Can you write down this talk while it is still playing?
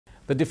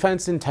The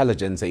Defense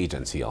Intelligence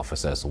Agency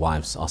Officers'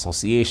 Wives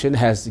Association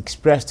has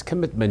expressed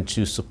commitment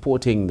to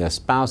supporting their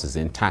spouses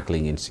in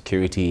tackling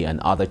insecurity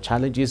and other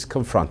challenges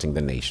confronting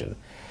the nation.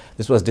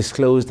 This was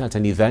disclosed at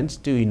an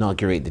event to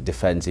inaugurate the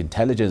Defense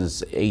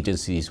Intelligence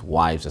Agency's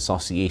Wives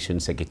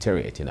Association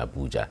Secretariat in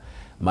Abuja.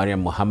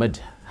 Mariam Mohammed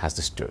has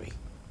the story.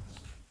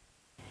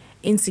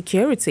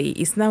 Insecurity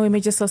is now a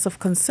major source of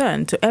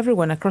concern to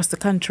everyone across the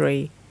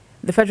country.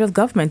 The federal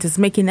government is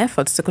making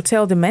efforts to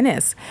curtail the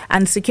menace,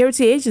 and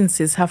security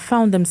agencies have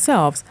found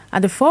themselves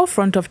at the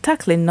forefront of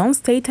tackling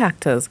non-state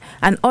actors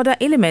and other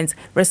elements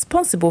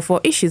responsible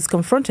for issues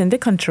confronting the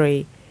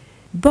country.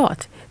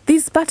 But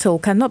this battle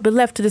cannot be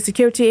left to the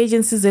security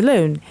agencies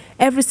alone.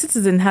 Every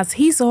citizen has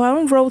his or her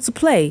own role to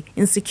play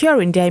in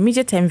securing their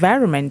immediate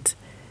environment.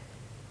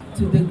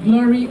 To the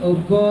glory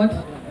of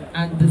God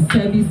and the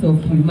service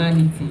of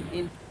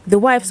humanity. The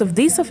wives of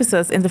these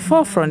officers in the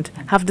forefront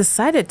have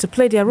decided to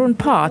play their own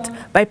part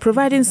by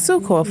providing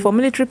succor for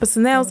military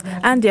personnel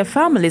and their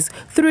families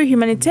through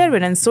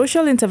humanitarian and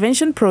social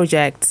intervention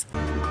projects.